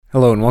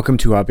Hello and welcome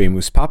to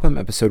Habemus Papam,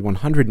 episode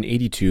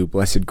 182,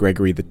 Blessed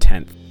Gregory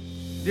X.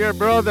 Dear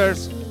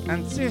brothers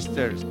and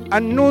sisters,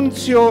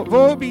 Annuncio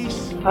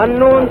vobis,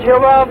 Annuncio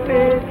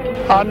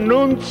vobis,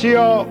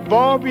 Annuncio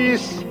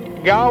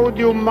vobis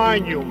Gaudium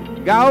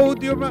Magnum,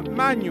 Gaudium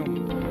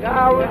Magnum,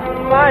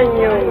 Gaudium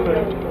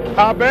Magnum,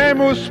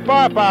 Habemus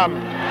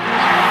Papam.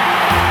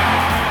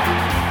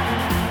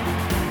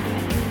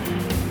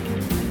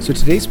 So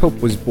today's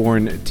pope was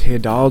born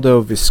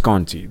Teodaldo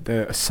Visconti,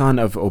 the son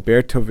of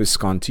Oberto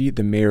Visconti,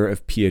 the mayor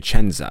of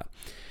Piacenza.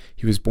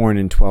 He was born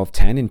in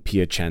 1210 in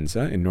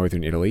Piacenza in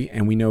northern Italy,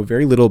 and we know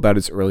very little about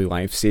his early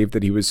life, save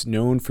that he was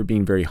known for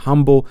being very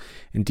humble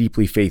and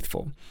deeply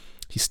faithful.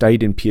 He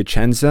studied in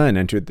Piacenza and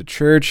entered the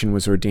church and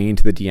was ordained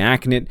to the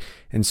diaconate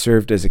and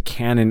served as a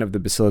canon of the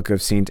Basilica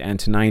of St.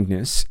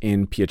 Antoninus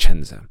in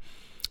Piacenza.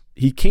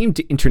 He came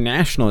to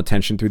international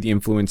attention through the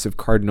influence of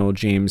Cardinal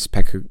James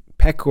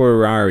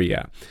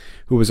Pecoraria,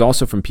 who was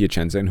also from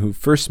Piacenza and who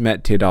first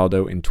met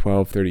Teodaldo in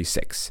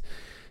 1236.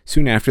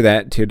 Soon after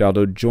that,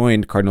 Teodaldo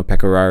joined Cardinal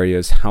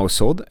Pecoraria's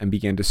household and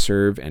began to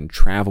serve and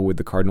travel with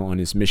the cardinal on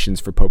his missions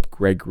for Pope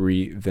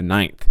Gregory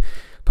IX.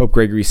 Pope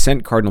Gregory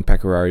sent Cardinal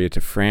Pecoraria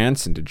to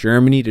France and to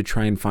Germany to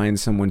try and find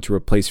someone to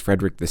replace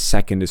Frederick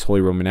II as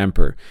Holy Roman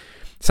Emperor,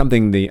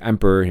 something the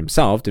emperor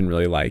himself didn't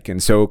really like.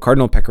 And so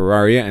Cardinal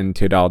Pecoraria and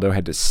Teodaldo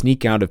had to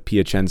sneak out of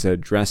Piacenza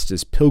dressed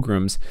as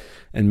pilgrims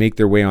and make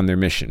their way on their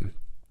mission.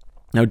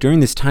 Now, during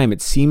this time,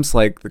 it seems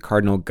like the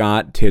cardinal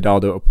got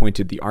Teodaldo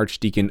appointed the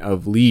Archdeacon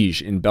of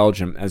Liege in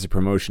Belgium as a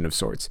promotion of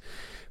sorts.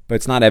 But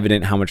it's not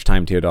evident how much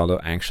time Teodaldo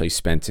actually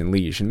spent in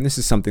Liege. And this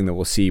is something that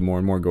we'll see more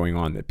and more going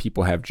on, that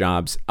people have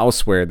jobs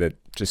elsewhere that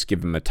just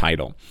give them a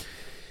title.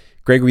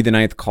 Gregory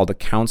IX called a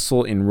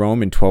council in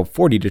Rome in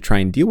 1240 to try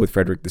and deal with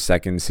Frederick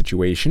II's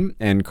situation,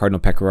 and Cardinal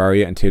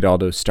Pecoraria and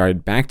Teodaldo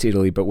started back to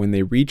Italy, but when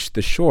they reached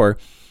the shore,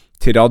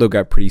 Teodaldo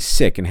got pretty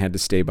sick and had to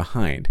stay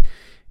behind.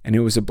 And it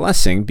was a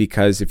blessing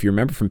because, if you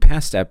remember from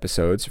past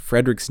episodes,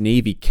 Frederick's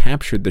navy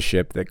captured the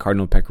ship that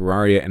Cardinal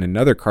Pecoraria and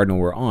another cardinal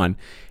were on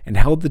and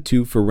held the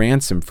two for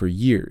ransom for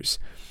years.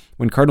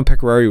 When Cardinal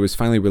Pecoraria was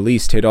finally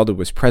released, Teodaldo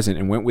was present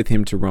and went with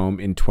him to Rome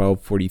in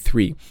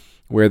 1243,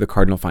 where the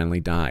cardinal finally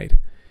died.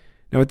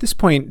 Now, at this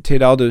point,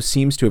 Teodaldo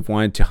seems to have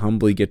wanted to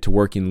humbly get to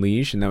work in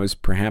Liege, and that was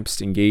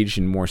perhaps engaged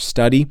in more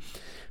study,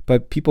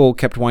 but people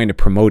kept wanting to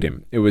promote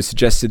him. It was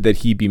suggested that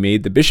he be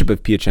made the bishop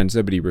of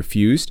Piacenza, but he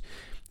refused.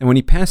 And when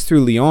he passed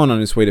through Lyon on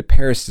his way to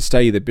Paris to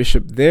study, the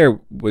bishop there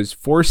was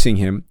forcing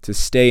him to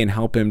stay and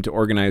help him to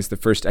organize the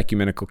first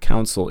ecumenical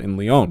council in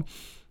Lyon,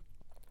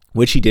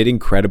 which he did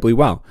incredibly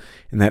well,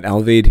 and that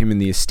elevated him in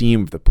the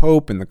esteem of the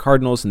pope and the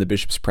cardinals and the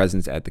bishop's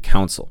presence at the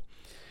council.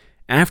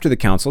 After the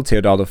council,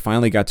 Teodaldo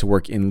finally got to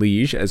work in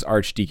Liege as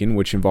archdeacon,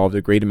 which involved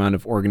a great amount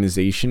of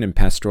organization and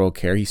pastoral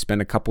care. He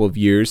spent a couple of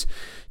years,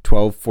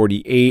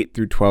 1248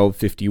 through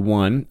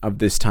 1251, of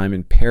this time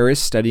in Paris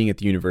studying at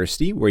the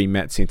university, where he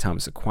met St.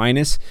 Thomas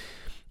Aquinas.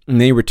 And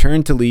they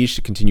returned to Liege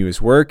to continue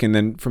his work, and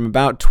then from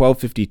about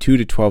 1252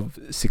 to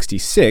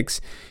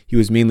 1266, he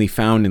was mainly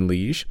found in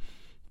Liege.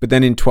 But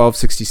then in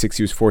 1266,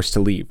 he was forced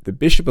to leave. The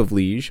bishop of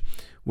Liege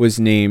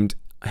was named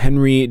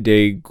Henry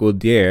de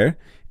Gaudier,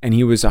 and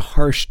he was a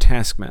harsh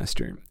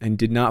taskmaster and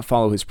did not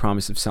follow his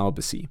promise of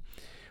celibacy.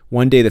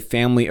 One day, the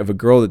family of a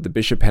girl that the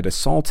bishop had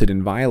assaulted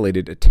and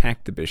violated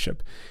attacked the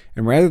bishop,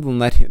 and rather than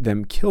let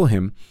them kill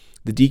him,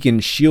 the deacon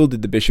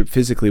shielded the bishop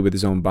physically with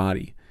his own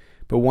body.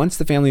 But once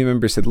the family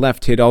members had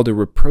left, Teodaldo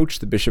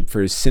reproached the bishop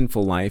for his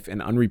sinful life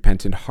and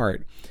unrepentant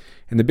heart,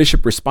 and the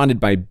bishop responded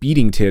by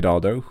beating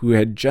Teodaldo, who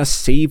had just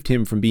saved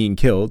him from being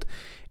killed,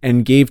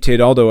 and gave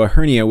Teodaldo a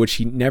hernia which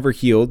he never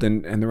healed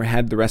and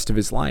had the rest of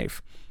his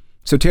life.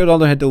 So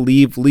Teodaldo had to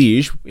leave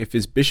Liege. If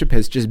his bishop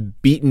has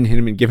just beaten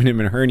him and given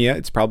him a hernia,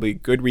 it's probably a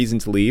good reason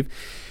to leave.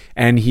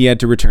 And he had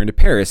to return to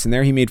Paris. And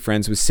there he made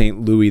friends with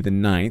St. Louis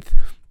IX.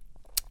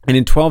 And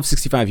in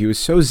 1265, he was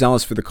so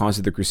zealous for the cause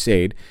of the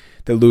crusade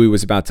that Louis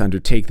was about to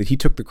undertake that he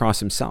took the cross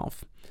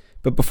himself.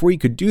 But before he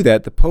could do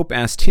that, the Pope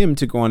asked him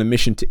to go on a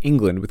mission to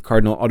England with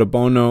Cardinal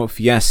Ottoboni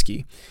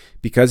Fieschi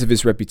because of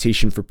his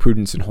reputation for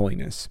prudence and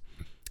holiness.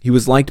 He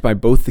was liked by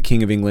both the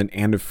King of England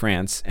and of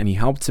France, and he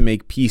helped to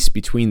make peace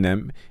between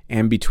them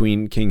and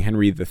between King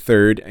Henry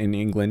III in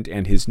England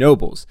and his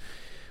nobles.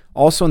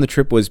 Also on the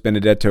trip was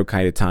Benedetto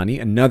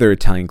Caetani, another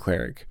Italian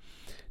cleric.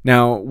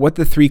 Now, what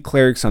the three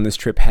clerics on this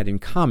trip had in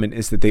common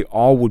is that they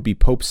all would be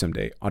popes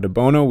someday.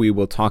 Ottoboni we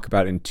will talk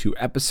about in two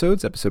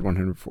episodes, episode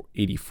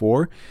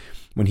 184,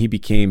 when he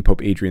became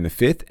Pope Adrian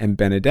V, and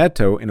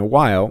Benedetto in a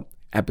while,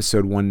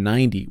 episode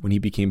 190, when he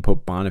became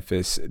Pope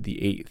Boniface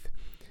VIII.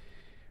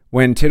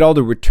 When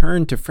Teodaldo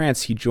returned to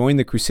France, he joined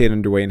the crusade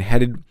underway and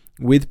headed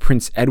with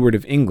Prince Edward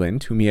of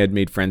England, whom he had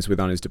made friends with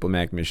on his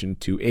diplomatic mission,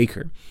 to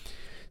Acre.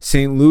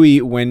 St.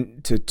 Louis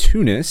went to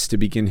Tunis to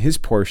begin his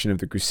portion of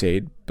the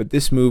crusade, but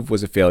this move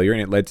was a failure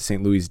and it led to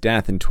St. Louis'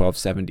 death in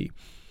 1270.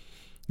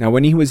 Now,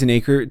 when he was in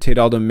Acre,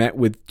 Teodaldo met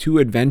with two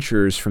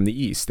adventurers from the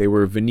east. They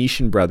were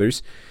Venetian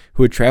brothers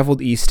who had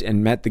traveled east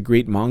and met the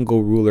great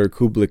Mongol ruler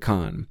Kublai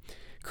Khan.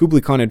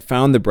 Kublai Khan had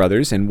found the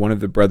brothers and one of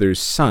the brothers'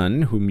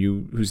 son,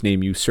 whose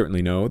name you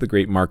certainly know, the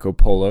great Marco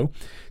Polo,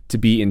 to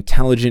be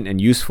intelligent and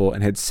useful,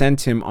 and had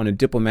sent him on a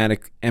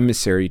diplomatic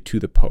emissary to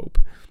the Pope.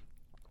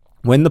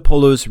 When the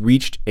Polos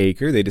reached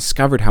Acre, they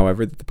discovered,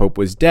 however, that the Pope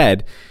was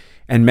dead,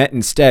 and met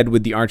instead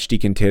with the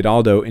Archdeacon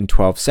Teobaldo in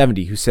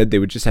 1270, who said they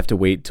would just have to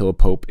wait till a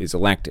Pope is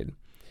elected.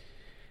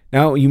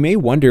 Now, you may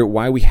wonder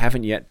why we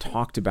haven't yet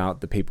talked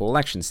about the papal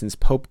election, since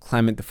Pope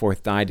Clement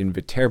IV died in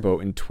Viterbo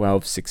in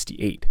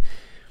 1268.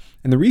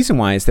 And the reason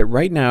why is that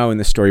right now in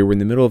the story, we're in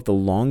the middle of the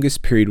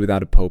longest period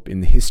without a pope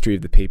in the history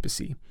of the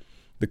papacy.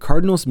 The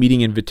cardinals meeting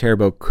in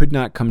Viterbo could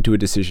not come to a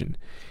decision,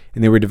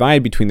 and they were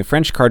divided between the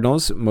French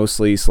cardinals,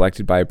 mostly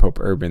selected by Pope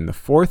Urban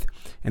IV,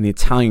 and the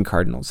Italian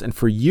cardinals. And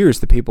for years,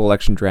 the papal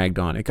election dragged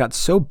on. It got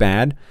so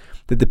bad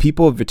that the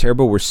people of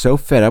Viterbo were so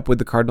fed up with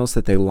the cardinals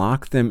that they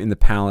locked them in the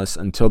palace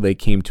until they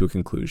came to a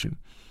conclusion.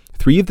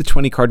 3 of the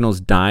 20 cardinals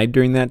died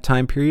during that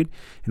time period,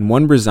 and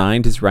one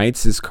resigned his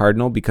rights as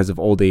cardinal because of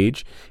old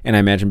age, and I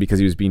imagine because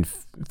he was being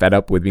fed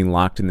up with being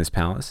locked in this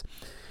palace.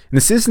 And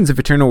the citizens of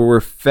Viterbo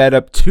were fed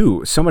up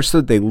too, so much so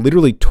that they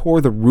literally tore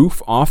the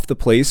roof off the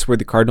place where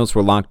the cardinals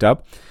were locked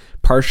up,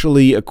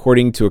 partially,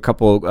 according to a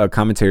couple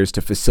commentators,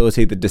 to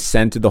facilitate the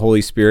descent of the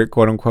Holy Spirit,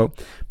 quote unquote,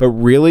 but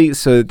really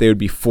so that they would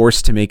be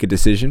forced to make a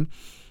decision.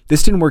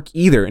 This didn't work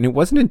either, and it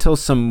wasn't until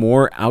some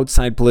more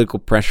outside political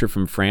pressure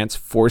from France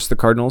forced the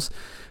cardinals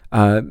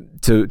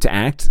to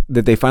act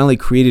that they finally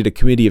created a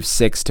committee of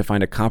 6 to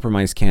find a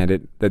compromise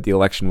candidate that the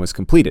election was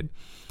completed.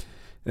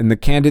 And the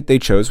candidate they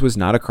chose was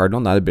not a cardinal,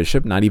 not a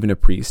bishop, not even a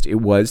priest. It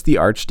was the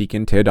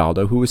Archdeacon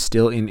Teobaldo, who was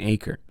still in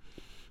Acre.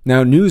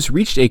 Now, news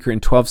reached Acre in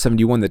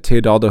 1271 that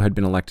Teobaldo had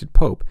been elected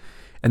pope,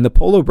 and the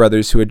Polo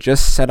brothers, who had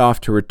just set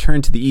off to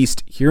return to the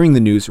east, hearing the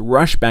news,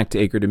 rushed back to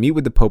Acre to meet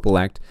with the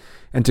pope-elect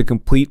and to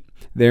complete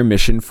their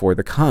mission for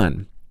the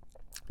Khan.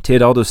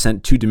 Teobaldo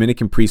sent 2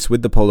 Dominican priests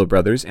with the Polo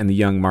brothers and the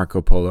young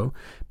Marco Polo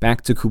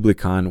back to Kublai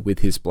Khan with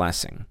his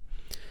blessing.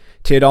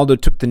 Teobaldo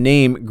took the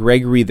name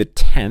Gregory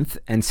X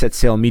and set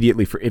sail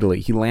immediately for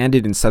Italy. He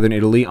landed in southern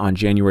Italy on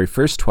January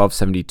 1st,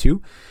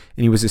 1272,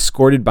 and he was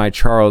escorted by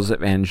Charles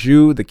of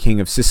Anjou, the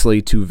king of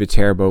Sicily, to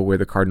Viterbo, where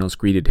the cardinals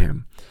greeted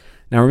him.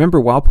 Now remember,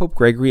 while Pope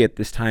Gregory at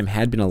this time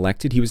had been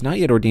elected, he was not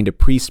yet ordained a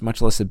priest,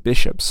 much less a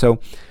bishop, so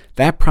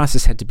that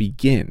process had to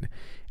begin,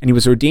 and he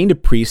was ordained a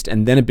priest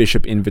and then a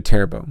bishop in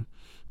Viterbo.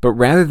 But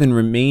rather than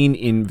remain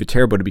in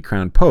Viterbo to be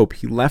crowned pope,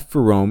 he left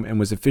for Rome and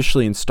was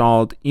officially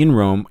installed in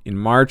Rome in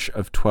March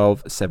of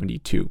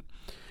 1272.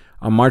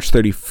 On March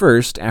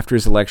 31st, after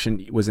his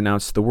election was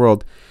announced to the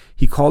world,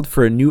 he called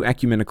for a new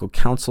ecumenical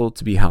council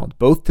to be held,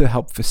 both to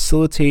help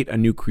facilitate a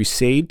new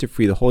crusade to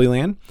free the Holy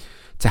Land,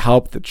 to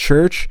help the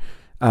church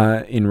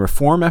in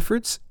reform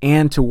efforts,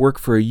 and to work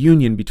for a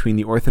union between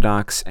the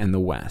Orthodox and the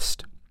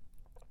West.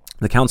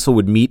 The council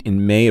would meet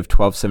in May of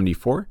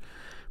 1274,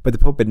 but the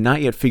Pope had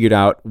not yet figured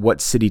out what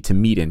city to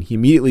meet in. He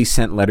immediately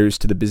sent letters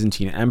to the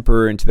Byzantine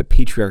Emperor and to the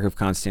Patriarch of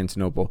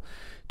Constantinople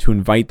to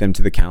invite them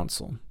to the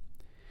council.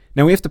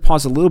 Now we have to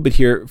pause a little bit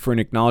here for an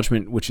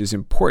acknowledgement which is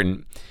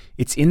important.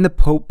 It's in the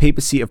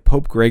papacy of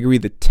Pope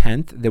Gregory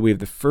X that we have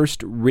the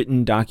first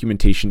written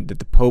documentation that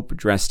the Pope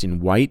dressed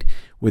in white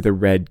with a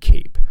red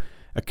cape.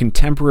 A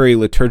contemporary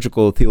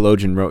liturgical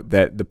theologian wrote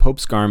that the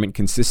Pope's garment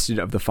consisted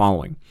of the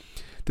following.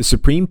 The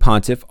Supreme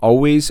Pontiff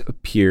always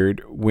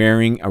appeared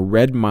wearing a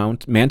red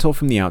mantle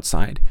from the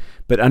outside,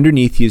 but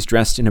underneath he is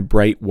dressed in a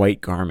bright white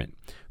garment.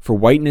 For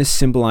whiteness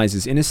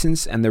symbolizes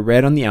innocence, and the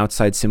red on the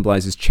outside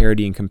symbolizes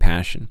charity and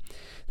compassion.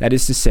 That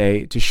is to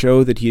say, to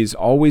show that he is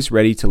always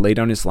ready to lay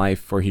down his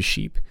life for his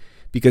sheep,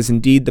 because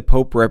indeed the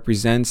Pope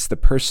represents the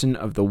person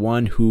of the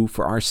one who,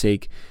 for our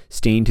sake,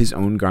 stained his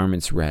own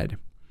garments red.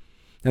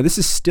 Now, this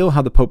is still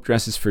how the Pope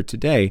dresses for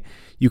today.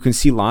 You can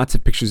see lots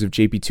of pictures of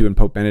JP2 and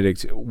Pope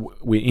Benedict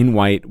in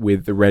white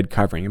with the red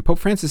covering. And Pope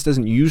Francis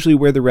doesn't usually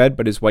wear the red,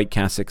 but his white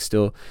cassock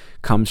still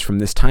comes from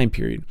this time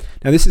period.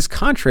 Now, this is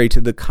contrary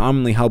to the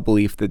commonly held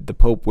belief that the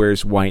Pope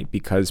wears white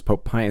because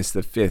Pope Pius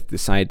V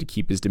decided to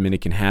keep his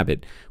Dominican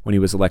habit when he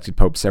was elected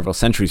Pope several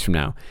centuries from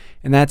now.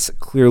 And that's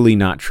clearly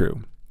not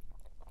true.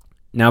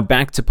 Now,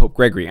 back to Pope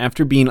Gregory.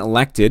 After being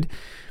elected,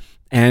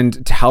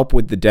 and to help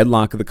with the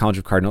deadlock of the College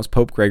of Cardinals,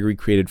 Pope Gregory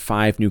created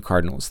 5 new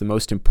cardinals, the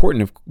most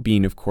important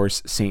being, of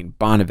course, St.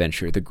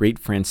 Bonaventure, the great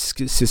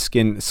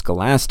Franciscan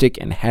scholastic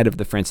and head of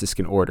the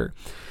Franciscan order.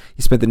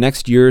 He spent the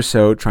next year or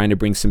so trying to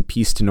bring some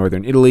peace to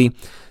northern Italy.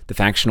 The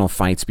factional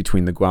fights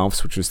between the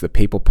Guelphs, which was the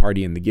papal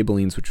party, and the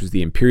Ghibellines, which was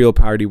the imperial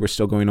party, were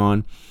still going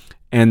on.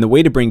 And the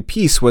way to bring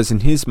peace was,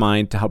 in his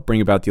mind, to help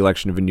bring about the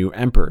election of a new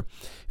emperor.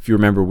 If you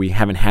remember, we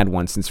haven't had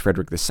one since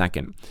Frederick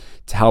II,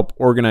 to help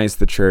organize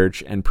the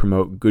church and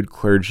promote good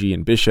clergy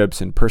and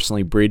bishops and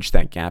personally bridge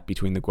that gap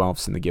between the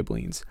Guelphs and the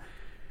Ghibellines.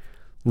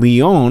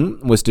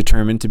 Lyon was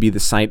determined to be the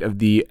site of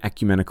the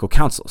ecumenical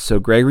council, so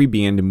Gregory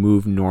began to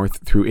move north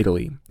through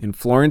Italy. In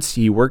Florence,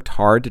 he worked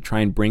hard to try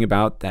and bring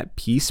about that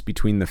peace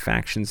between the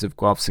factions of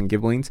Guelphs and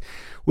Ghibellines,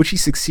 which he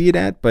succeeded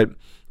at, but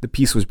the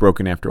peace was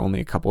broken after only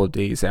a couple of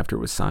days after it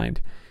was signed.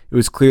 It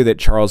was clear that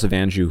Charles of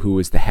Anjou, who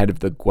was the head of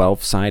the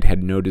Guelph side,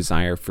 had no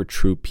desire for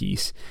true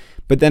peace.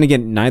 But then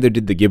again, neither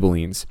did the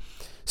Ghibellines.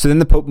 So then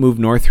the Pope moved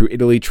north through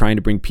Italy, trying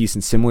to bring peace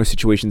in similar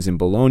situations in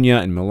Bologna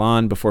and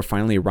Milan before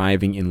finally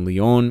arriving in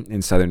Lyon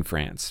in southern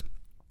France.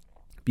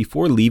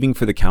 Before leaving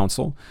for the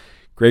council,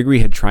 Gregory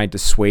had tried to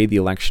sway the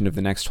election of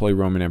the next Holy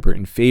Roman Emperor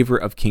in favor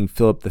of King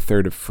Philip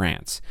III of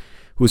France,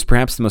 who was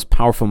perhaps the most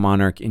powerful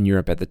monarch in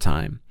Europe at the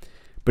time.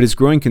 But his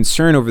growing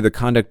concern over the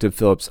conduct of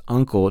Philip's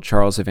uncle,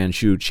 Charles of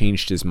Anjou,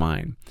 changed his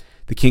mind.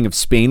 The King of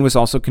Spain was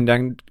also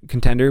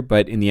contender,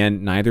 but in the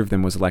end, neither of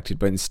them was elected,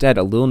 but instead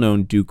a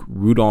little-known Duke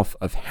Rudolf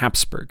of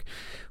Habsburg,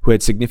 who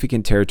had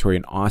significant territory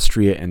in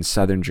Austria and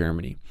southern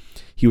Germany.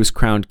 He was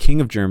crowned King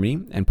of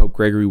Germany, and Pope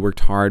Gregory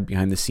worked hard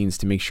behind the scenes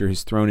to make sure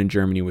his throne in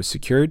Germany was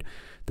secured,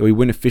 though he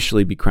wouldn't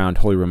officially be crowned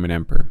Holy Roman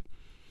Emperor.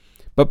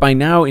 But by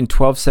now, in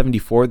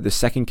 1274, the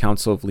Second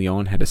Council of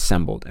Lyon had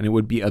assembled, and it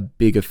would be a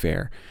big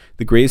affair.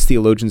 The greatest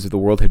theologians of the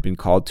world had been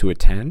called to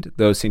attend,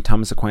 though St.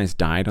 Thomas Aquinas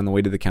died on the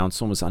way to the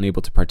council and was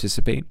unable to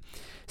participate.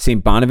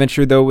 St.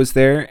 Bonaventure, though, was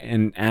there,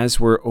 and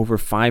as were over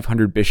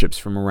 500 bishops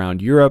from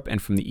around Europe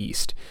and from the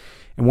East.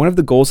 And one of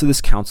the goals of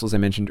this council, as I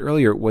mentioned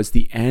earlier, was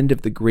the end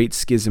of the Great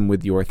Schism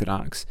with the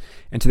Orthodox.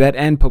 And to that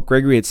end, Pope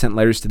Gregory had sent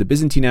letters to the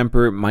Byzantine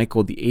Emperor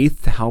Michael VIII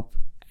to help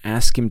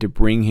ask him to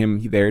bring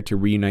him there to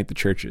reunite the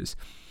churches.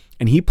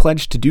 And he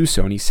pledged to do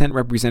so, and he sent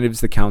representatives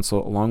to the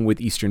council along with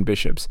Eastern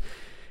bishops.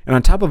 And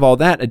on top of all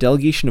that, a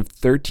delegation of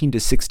 13 to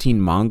 16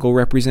 Mongol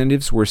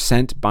representatives were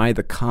sent by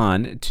the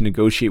Khan to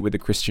negotiate with the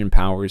Christian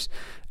powers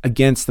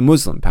against the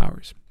Muslim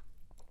powers.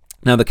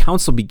 Now, the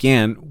council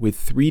began with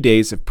 3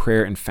 days of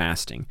prayer and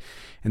fasting,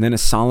 and then a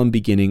solemn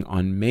beginning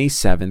on May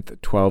 7th,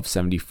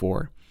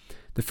 1274.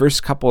 The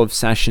first couple of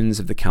sessions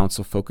of the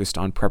council focused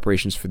on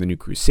preparations for the new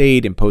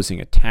crusade,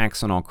 imposing a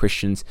tax on all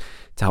Christians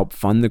to help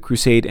fund the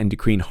crusade, and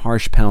decreeing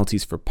harsh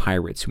penalties for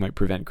pirates who might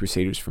prevent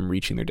crusaders from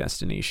reaching their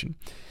destination.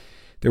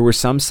 There were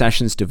some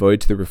sessions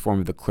devoted to the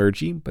reform of the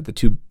clergy, but the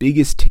two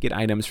biggest ticket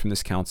items from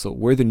this council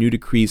were the new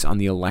decrees on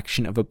the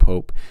election of a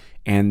pope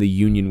and the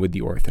union with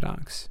the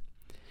Orthodox.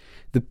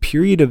 The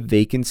period of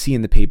vacancy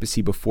in the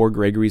papacy before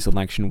Gregory's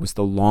election was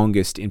the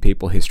longest in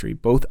papal history,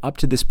 both up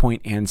to this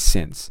point and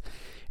since.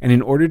 And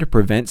in order to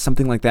prevent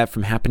something like that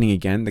from happening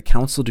again, the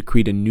council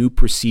decreed a new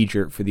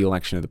procedure for the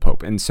election of the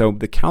pope. And so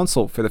the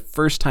council, for the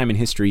first time in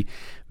history,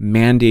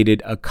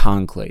 mandated a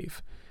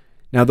conclave.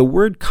 Now, the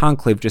word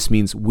conclave just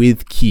means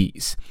with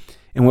keys.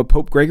 And what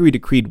Pope Gregory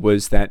decreed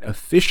was that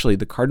officially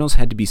the cardinals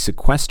had to be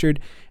sequestered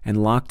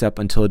and locked up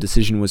until a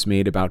decision was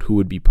made about who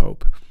would be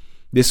pope.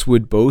 This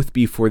would both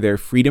be for their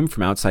freedom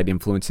from outside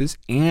influences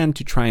and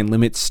to try and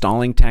limit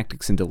stalling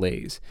tactics and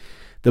delays.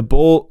 The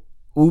bull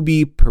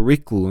Ubi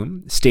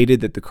Periculum stated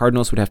that the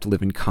cardinals would have to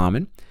live in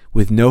common,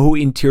 with no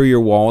interior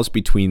walls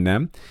between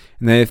them,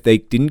 and that if they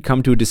didn't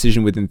come to a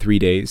decision within 3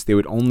 days, they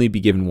would only be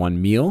given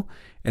one meal,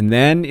 and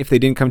then if they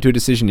didn't come to a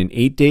decision in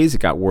 8 days, it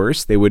got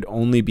worse, they would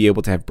only be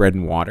able to have bread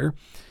and water.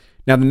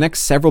 Now, the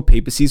next several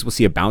papacies will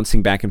see a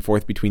bouncing back and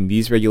forth between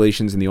these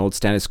regulations and the old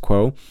status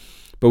quo,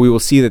 but we will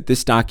see that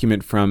this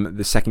document from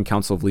the Second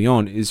Council of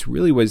Lyon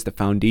was the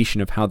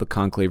foundation of how the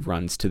conclave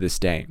runs to this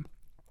day.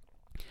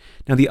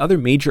 Now, the other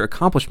major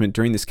accomplishment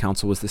during this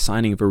council was the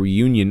signing of a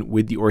reunion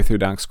with the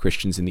Orthodox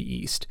Christians in the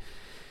East.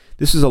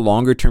 This was a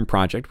longer-term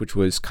project which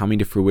was coming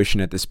to fruition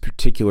at this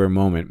particular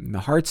moment. The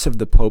hearts of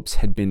the popes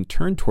had been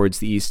turned towards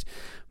the East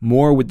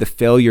more with the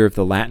failure of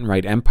the Latin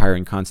Rite Empire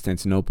in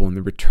Constantinople and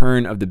the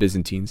return of the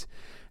Byzantines,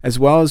 as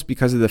well as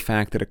because of the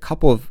fact that a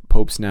couple of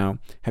popes now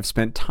have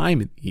spent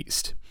time in the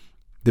East.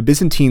 The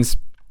Byzantines,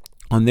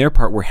 on their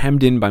part, were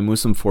hemmed in by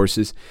Muslim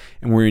forces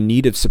and were in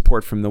need of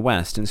support from the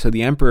West, and so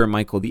the Emperor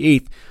Michael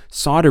VIII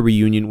sought a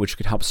reunion which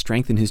could help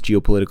strengthen his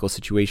geopolitical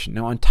situation.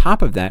 Now, on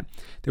top of that,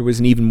 there was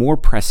an even more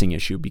pressing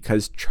issue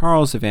because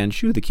Charles of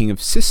Anjou, the King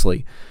of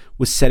Sicily,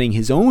 was setting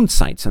his own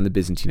sights on the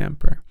Byzantine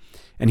Emperor,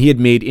 and he had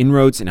made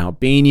inroads in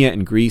Albania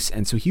and Greece,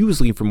 and so he was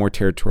looking for more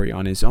territory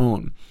on his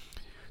own.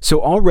 So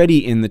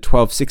already in the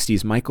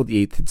 1260s, Michael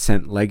VIII had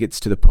sent legates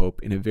to the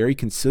Pope in a very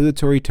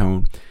conciliatory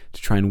tone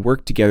to try and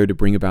work together to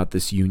bring about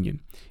this union.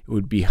 It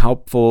would be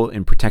helpful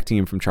in protecting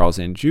him from Charles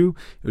Anjou,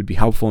 it would be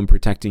helpful in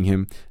protecting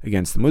him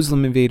against the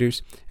Muslim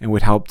invaders, and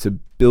would help to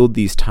build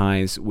these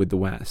ties with the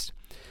West.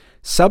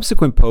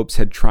 Subsequent popes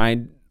had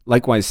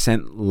likewise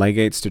sent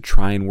legates to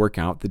try and work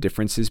out the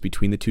differences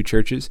between the two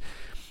churches,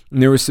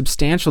 and there were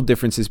substantial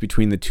differences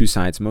between the two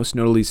sides, most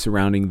notably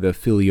surrounding the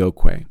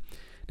filioque.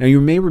 Now, you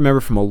may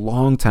remember from a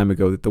long time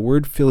ago that the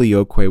word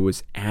filioque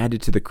was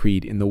added to the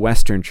creed in the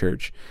Western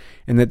Church,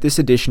 and that this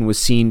addition was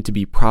seen to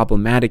be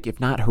problematic, if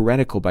not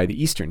heretical, by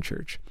the Eastern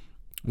Church.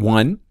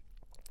 One,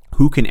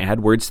 who can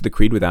add words to the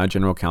creed without a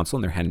general council,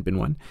 and there hadn't been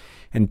one.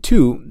 And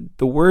two,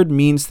 the word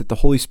means that the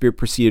Holy Spirit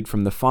proceeded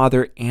from the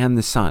Father and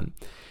the Son.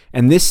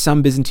 And this,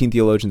 some Byzantine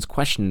theologians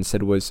questioned and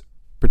said was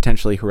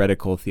potentially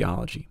heretical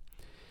theology.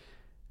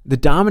 The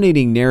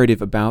dominating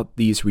narrative about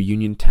these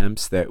reunion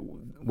attempts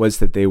was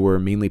that they were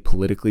mainly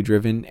politically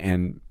driven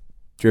and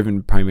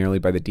driven primarily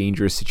by the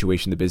dangerous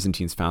situation the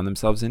Byzantines found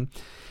themselves in.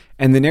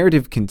 And the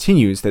narrative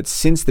continues that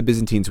since the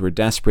Byzantines were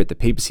desperate, the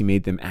papacy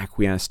made them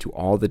acquiesce to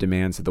all the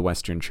demands of the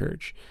Western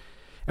Church.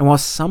 And while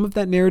some of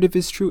that narrative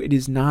is true, it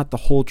is not the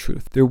whole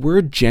truth. There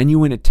were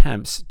genuine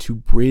attempts to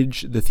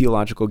bridge the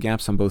theological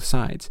gaps on both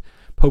sides.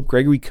 Pope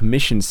Gregory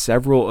commissioned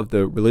several of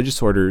the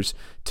religious orders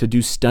to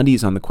do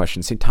studies on the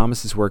question. St.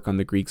 Thomas's work on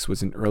the Greeks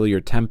was an earlier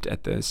attempt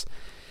at this.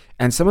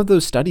 And some of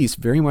those studies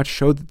very much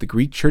showed that the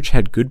Greek church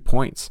had good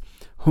points.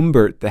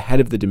 Humbert, the head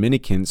of the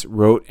Dominicans,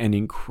 wrote an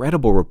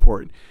incredible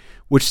report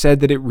which said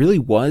that it really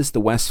was the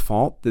West's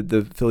fault that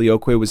the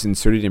Filioque was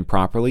inserted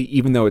improperly,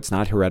 even though it's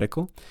not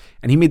heretical.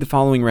 And he made the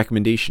following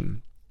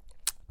recommendation.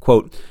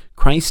 Quote,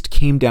 Christ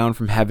came down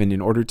from heaven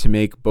in order to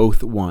make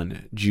both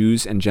one,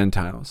 Jews and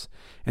Gentiles,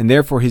 and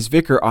therefore his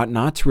vicar ought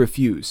not to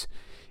refuse.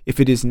 If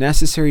it is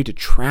necessary to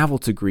travel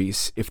to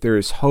Greece, if there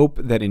is hope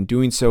that in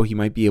doing so he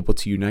might be able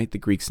to unite the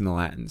Greeks and the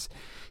Latins.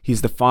 He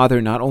is the father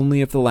not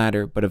only of the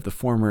latter, but of the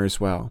former as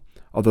well,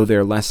 although they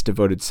are less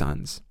devoted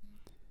sons.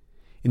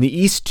 In the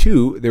East,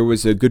 too, there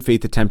was a good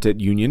faith attempt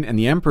at union, and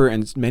the emperor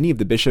and many of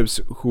the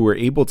bishops who were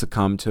able to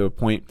come to a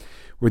point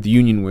where the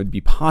union would be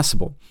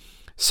possible.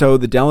 So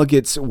the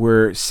delegates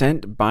were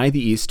sent by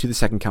the East to the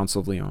Second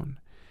Council of Lyon.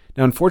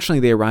 Now, unfortunately,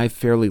 they arrived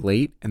fairly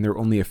late, and there were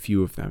only a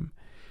few of them.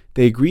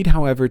 They agreed,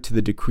 however, to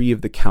the decree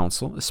of the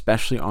council,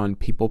 especially on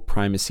papal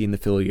primacy and the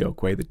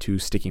Filioque, the two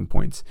sticking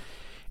points.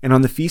 And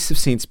on the feast of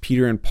Saints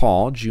Peter and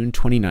Paul, June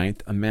 29th,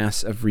 a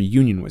Mass of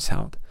reunion was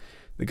held.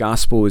 The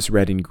Gospel was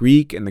read in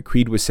Greek, and the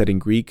Creed was said in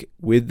Greek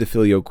with the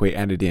Filioque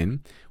added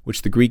in,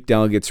 which the Greek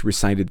delegates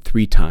recited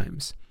 3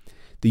 times.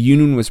 The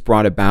union was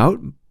brought about,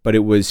 but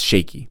it was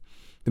shaky.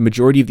 The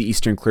majority of the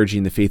Eastern clergy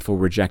and the faithful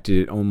rejected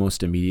it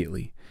almost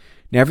immediately.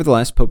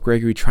 Nevertheless, Pope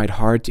Gregory tried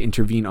hard to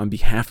intervene on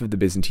behalf of the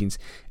Byzantines,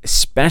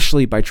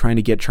 especially by trying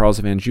to get Charles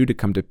of Anjou to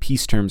come to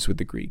peace terms with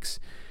the Greeks.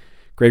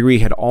 Gregory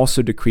had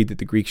also decreed that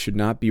the Greeks should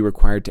not be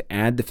required to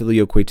add the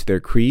Filioque to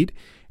their creed,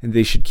 and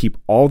they should keep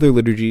all their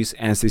liturgies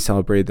as they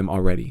celebrated them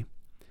already.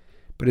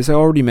 But as I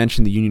already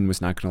mentioned, the union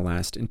was not going to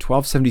last. In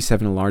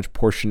 1277, a large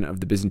portion of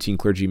the Byzantine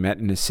clergy met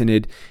in a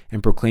synod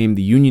and proclaimed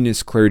the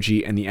unionist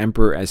clergy and the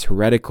emperor as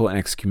heretical and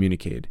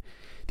excommunicated.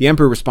 The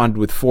emperor responded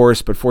with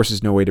force, but force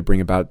is no way to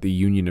bring about the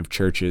union of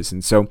churches.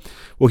 And so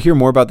we'll hear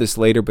more about this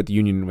later, but the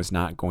union was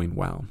not going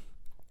well.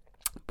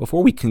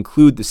 Before we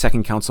conclude the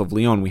Second Council of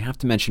Lyon, we have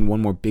to mention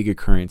one more big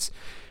occurrence,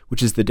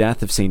 which is the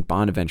death of St.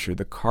 Bonaventure,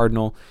 the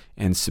cardinal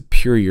and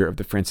superior of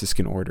the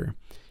Franciscan order.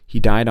 He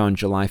died on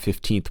July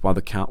 15th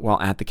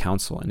while at the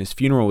council, and his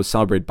funeral was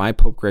celebrated by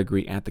Pope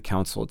Gregory at the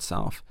council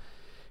itself.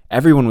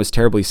 Everyone was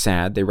terribly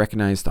sad. They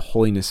recognized the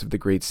holiness of the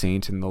great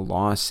saint and the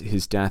loss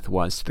his death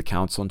was to the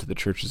council and to the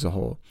church as a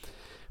whole.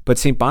 But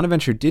St.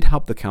 Bonaventure did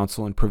help the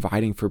council in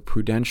providing for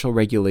prudential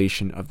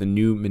regulation of the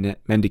new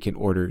mendicant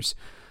orders,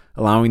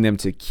 allowing them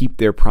to keep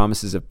their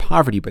promises of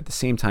poverty, but at the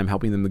same time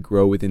helping them to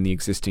grow within the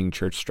existing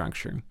church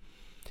structure.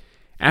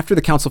 After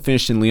the council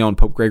finished in Lyon,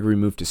 Pope Gregory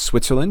moved to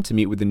Switzerland to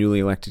meet with the newly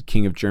elected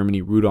King of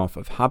Germany, Rudolf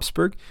of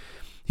Habsburg.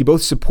 He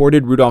both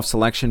supported Rudolf's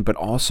election, but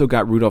also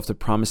got Rudolf to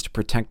promise to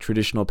protect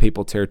traditional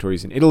papal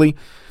territories in Italy.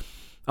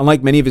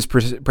 Unlike many of his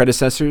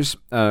predecessors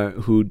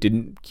who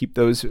didn't keep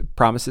those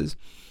promises,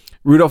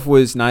 Rudolf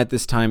was not at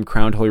this time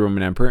crowned Holy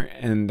Roman Emperor,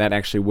 and that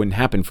actually wouldn't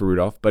happen for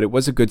Rudolf, but it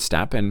was a good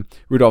step, and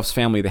Rudolf's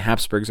family, the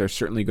Habsburgs, are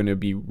certainly going to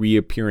be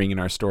reappearing in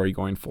our story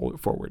going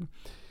forward.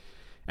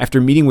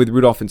 After meeting with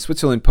Rudolf in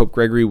Switzerland, Pope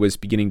Gregory was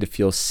beginning to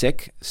feel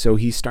sick, so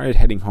he started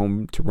heading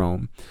home to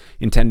Rome,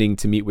 intending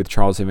to meet with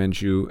Charles of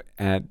Anjou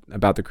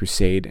about the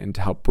crusade and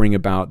to help bring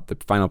about the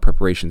final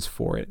preparations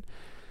for it.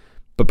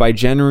 But by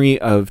January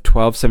of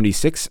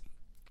 1276,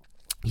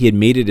 he had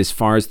made it as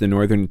far as the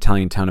northern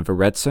Italian town of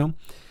Arezzo,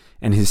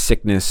 and his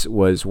sickness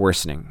was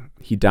worsening.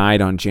 He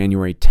died on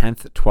January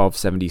 10th,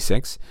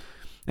 1276,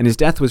 and his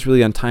death was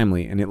really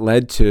untimely, and it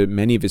led to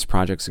many of his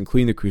projects,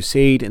 including the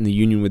crusade and the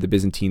union with the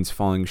Byzantines,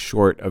 falling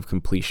short of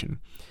completion.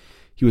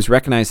 He was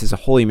recognized as a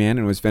holy man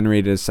and was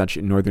venerated as such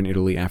in northern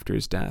Italy after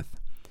his death.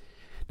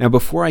 Now,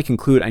 before I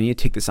conclude, I need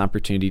to take this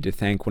opportunity to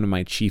thank one of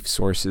my chief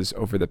sources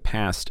over the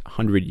past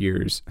 100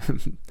 years,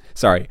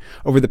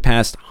 over the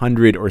past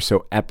 100 or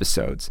so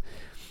episodes,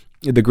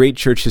 the great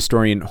church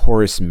historian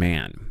Horace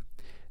Mann.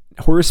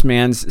 Horace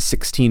Mann's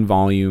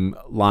 16-volume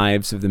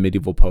Lives of the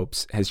Medieval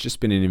Popes has just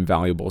been an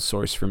invaluable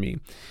source for me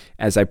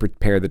as I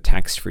prepare the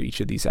text for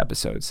each of these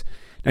episodes.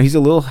 Now, he's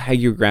a little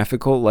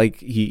hagiographical, like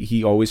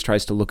he always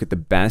tries to look at the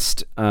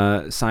best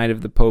side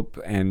of the Pope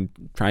and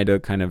try to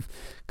kind of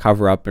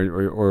cover up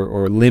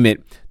or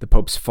limit the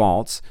Pope's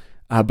faults.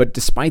 But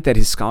despite that,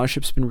 his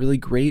scholarship's been really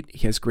great.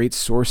 He has great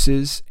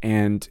sources,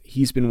 and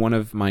he's been one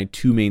of my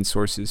 2 main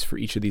sources for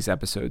each of these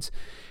episodes.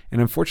 And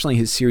unfortunately,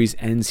 his series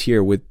ends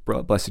here with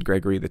Blessed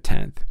Gregory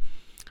X.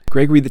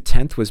 Gregory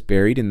X was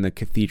buried in the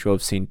Cathedral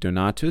of St.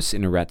 Donatus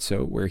in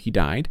Arezzo, where he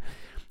died.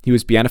 He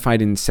was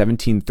beatified in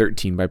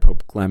 1713 by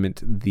Pope Clement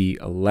XI,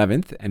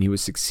 and he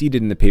was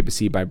succeeded in the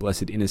papacy by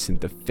Blessed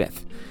Innocent V.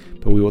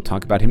 But we will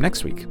talk about him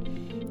next week.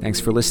 Thanks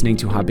for listening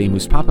to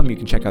Habemus Papam. You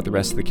can check out the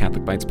rest of the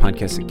Catholic Bites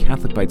podcast at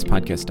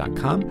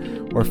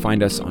catholicbitespodcast.com or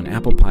find us on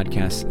Apple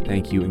Podcasts.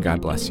 Thank you, and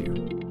God bless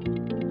you.